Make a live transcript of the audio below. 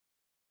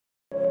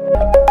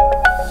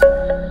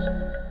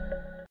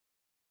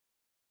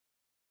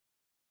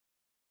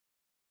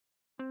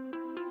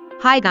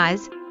Hi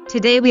guys,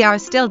 today we are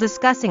still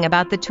discussing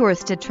about the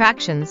tourist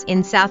attractions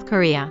in South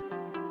Korea.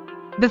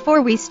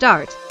 Before we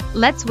start,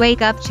 let's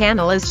wake up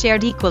channel is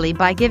shared equally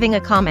by giving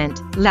a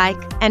comment, like,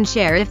 and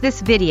share if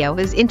this video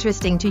is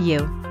interesting to you.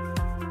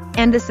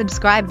 And the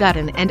subscribe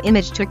button and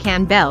image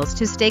toucan bells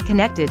to stay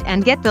connected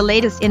and get the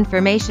latest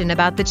information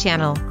about the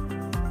channel.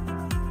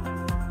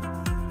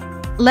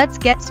 Let's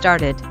get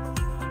started.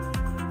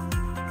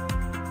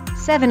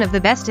 7 of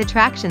the best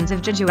attractions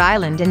of Jeju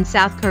Island in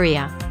South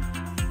Korea.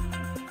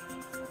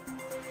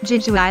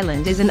 Jeju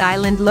Island is an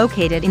island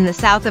located in the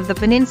south of the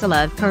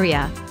peninsula of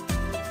Korea.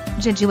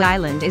 Jeju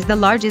Island is the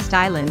largest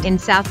island in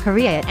South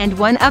Korea and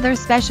one other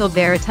special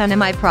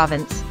Baratonami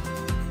province.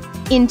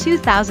 In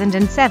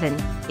 2007,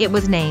 it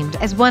was named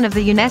as one of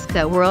the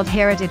UNESCO World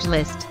Heritage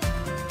list.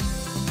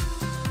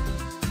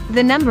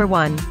 The number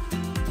 1.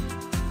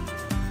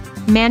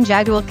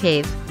 Manjanggul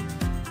Cave.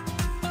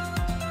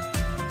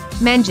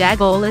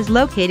 Manjanggul is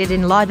located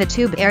in lava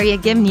tube area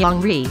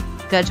Gimnyeong-ri,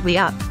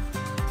 Gujwaeup.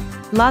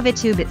 Lava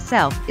tube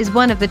itself is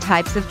one of the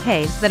types of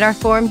caves that are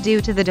formed due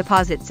to the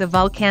deposits of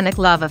volcanic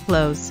lava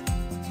flows.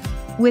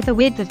 With a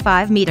width of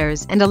 5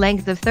 meters and a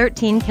length of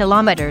 13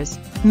 kilometers,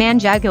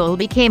 Manjanggul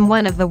became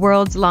one of the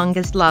world's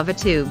longest lava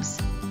tubes.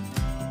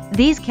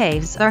 These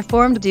caves are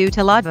formed due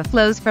to lava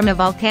flows from a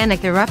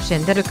volcanic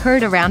eruption that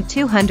occurred around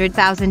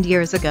 200,000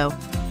 years ago.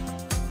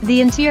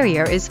 The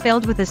interior is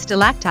filled with a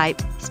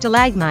stalactite,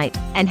 stalagmite,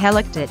 and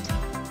helictite.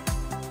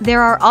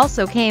 There are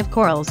also cave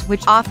corals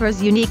which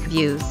offers unique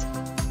views.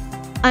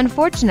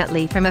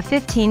 Unfortunately, from a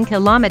 15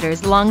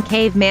 kilometers long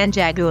cave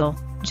Manjanggul,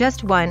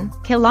 just 1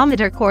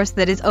 kilometer course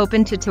that is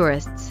open to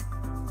tourists.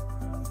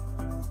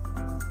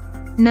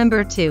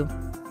 Number 2.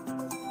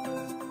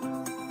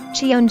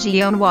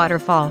 Gimnyeong-ri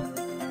Waterfall.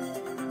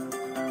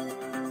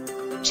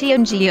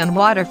 Gimnyeong-ri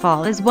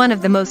Waterfall is one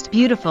of the most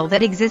beautiful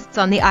that exists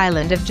on the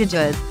island of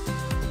Jeju.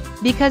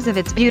 Because of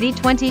its beauty,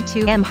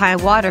 22m high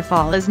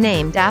waterfall is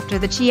named after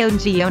the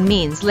Gimnyeong,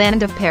 means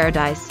land of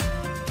paradise.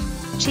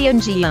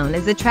 Gimnyeong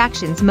is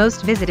attractions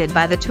most visited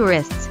by the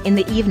tourists in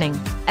the evening,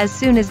 as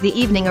soon as the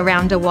evening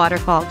around a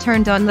waterfall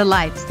turned on the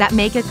lights that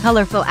make a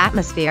colorful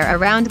atmosphere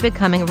around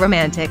becoming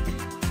romantic.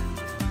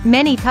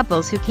 Many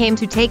couples who came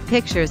to take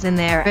pictures in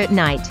there at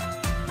night.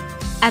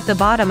 At the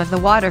bottom of the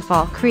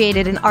waterfall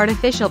created an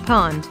artificial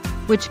pond,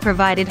 which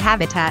provided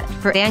habitat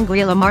for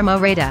Anguilla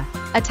marmorata,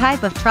 a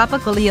type of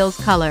tropical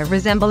eel's color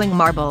resembling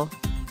marble.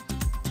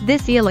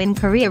 This eel in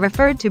Korea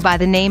referred to by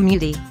the name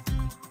Muti.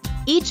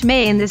 Each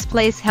May in this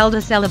place held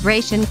a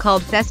celebration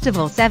called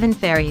Festival 7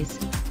 Fairies.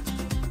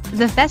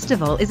 The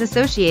festival is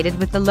associated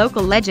with the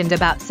local legend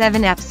about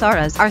 7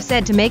 apsaras are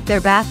said to make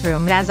their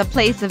bathroom as a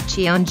place of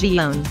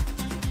Gimnyeong.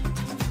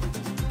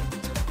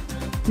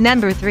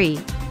 Number 3.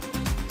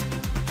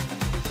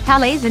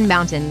 Halasan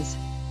Mountains.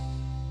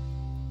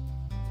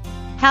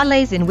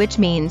 Halasan, which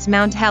means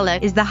Mount Hala,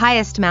 is the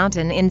highest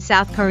mountain in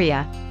South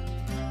Korea.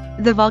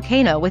 The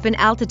volcano, with an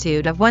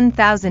altitude of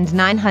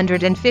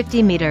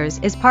 1,950 meters,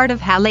 is part of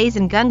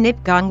Halasan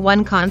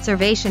Gimnyeong-1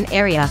 Conservation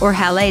Area or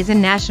Halasan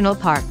National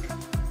Park.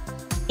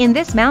 In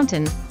this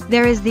mountain,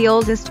 there is the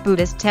oldest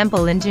Buddhist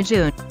temple in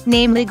Jeju,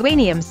 namely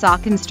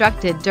Gimnyeong-ri,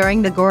 constructed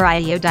during the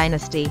Goryeo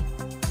dynasty.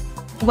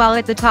 While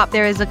at the top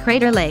there is a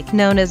crater lake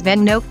known as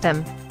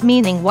Gimnyeong-ri,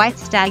 meaning white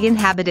stag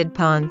inhabited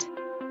pond.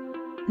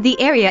 The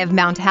area of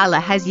Mount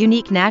Hala has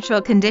unique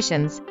natural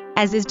conditions,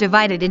 as is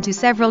divided into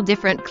several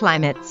different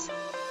climates.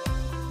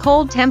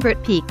 Cold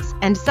temperate peaks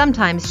and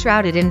sometimes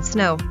shrouded in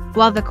snow,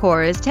 while the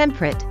core is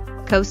temperate,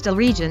 coastal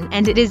region,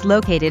 and it is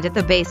located at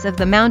the base of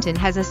the mountain,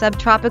 has a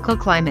subtropical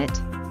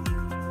climate.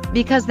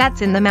 Because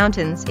that's in the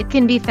mountains, it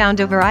can be found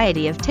a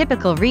variety of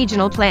typical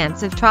regional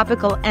plants of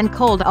tropical and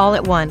cold all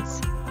at once.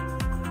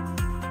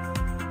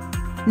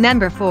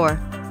 Number 4.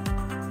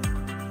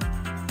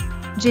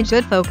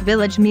 Jeju Folk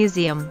Village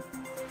Museum.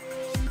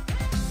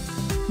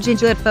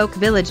 Jeju Folk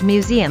Village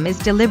Museum is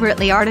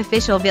deliberately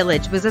artificial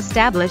village was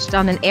established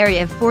on an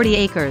area of 40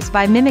 acres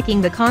by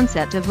mimicking the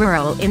concept of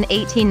rural in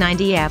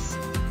 1890s.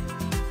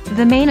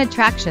 The main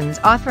attractions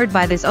offered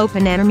by this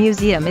open-air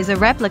museum is a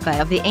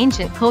replica of the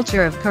ancient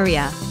culture of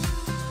Korea.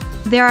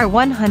 There are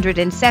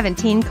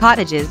 117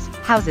 cottages,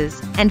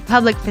 houses, and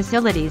public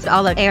facilities.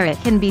 All area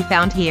can be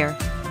found here.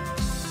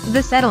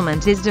 The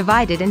settlement is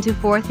divided into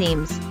 4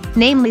 themes,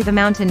 namely the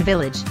Mountain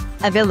Village,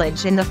 a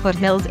village in the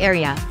foothills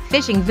area,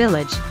 fishing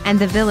village, and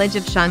the village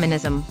of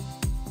shamanism.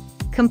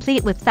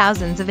 Complete with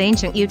thousands of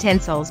ancient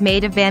utensils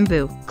made of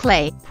bamboo,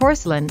 clay,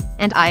 porcelain,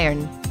 and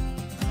iron.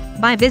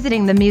 By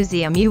visiting the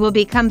museum you will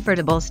be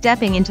comfortable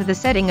stepping into the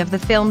setting of the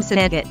film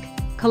Sinegik,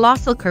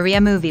 colossal Korea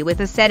movie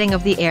with a setting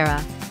of the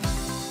era.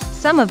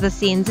 Some of the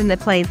scenes in the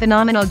play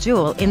Phenomenal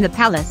Jewel in the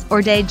Palace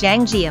or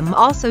Daejangjeom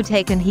also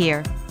taken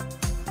here.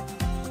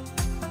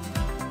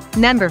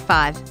 Number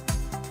 5.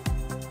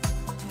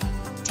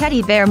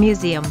 Teddy Bear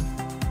Museum.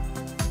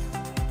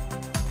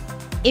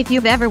 If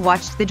you've ever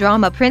watched the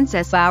drama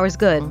Princess Hours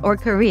Good or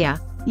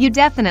Korea, you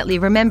definitely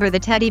remember the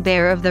teddy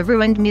bear of the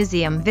ruined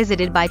museum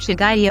visited by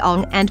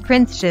Gujwaeup and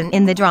Prince Shin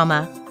in the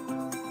drama.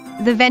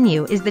 The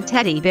venue is the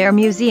Teddy Bear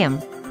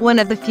Museum, one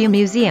of the few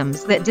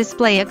museums that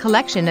display a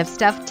collection of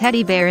stuffed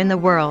teddy bear in the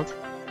world.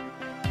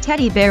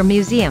 Teddy Bear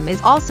Museum is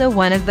also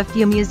one of the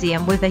few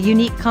museums with a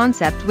unique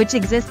concept which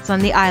exists on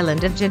the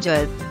island of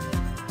Jeju.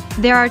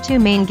 There are two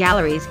main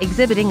galleries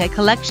exhibiting a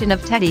collection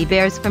of teddy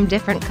bears from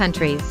different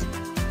countries.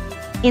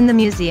 In the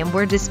museum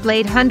were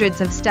displayed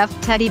hundreds of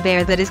stuffed teddy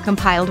bear that is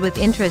compiled with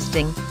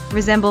interesting,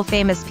 resemble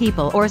famous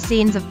people or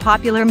scenes of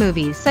popular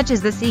movies such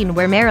as the scene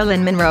where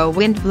Marilyn Monroe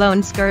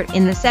wind-blown skirt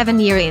in the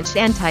 7-Year Itch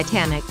and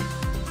Titanic.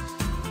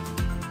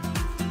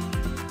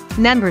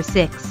 Number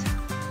 6.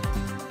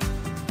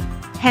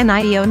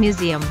 Gimnyeong-ri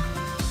Museum.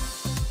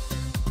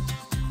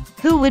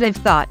 Who would have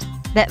thought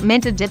that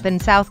meant to dip in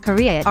South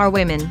Korea are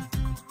women?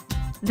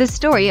 The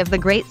story of the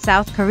great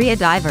South Korea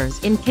divers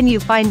can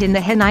you find in the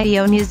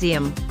Gimnyeong-ri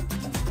Museum.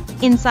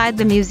 Inside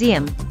the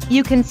museum,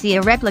 you can see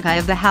a replica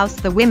of the house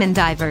the women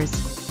divers.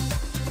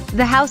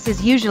 The house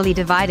is usually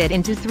divided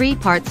into 3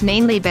 parts,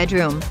 namely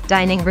bedroom,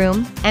 dining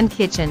room, and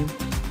kitchen.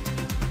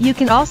 You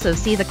can also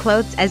see the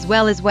clothes as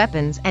well as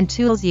weapons and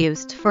tools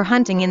used for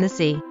hunting in the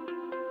sea.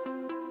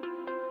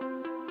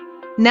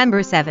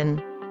 Number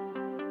 7.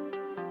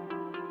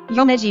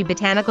 Gimnyeong-ri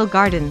Botanical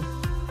Garden.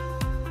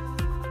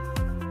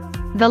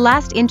 The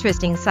last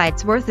interesting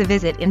sites worth a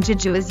visit in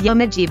Jeju is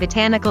Gimnyeong-ri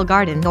Botanical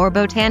Garden or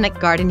Botanic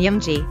Garden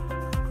Gimnyeong-ri.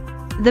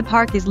 The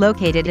park is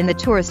located in the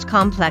tourist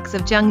complex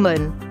of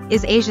Jungmun,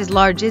 is Asia's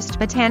largest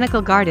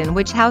botanical garden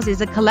which houses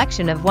a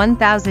collection of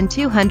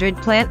 1,200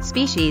 plant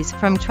species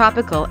from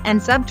tropical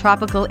and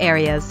subtropical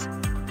areas.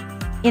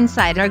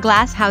 Inside are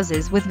glass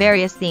houses with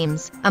various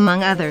themes,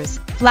 among others,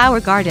 flower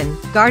garden,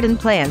 garden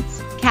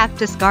plants,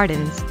 cactus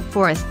gardens,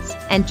 forests,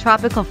 and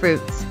tropical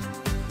fruits.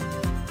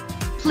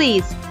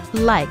 Please,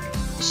 like,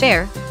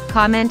 share,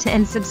 comment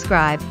and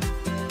subscribe.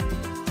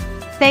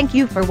 Thank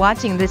you for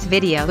watching this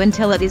video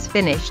until it is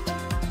finished.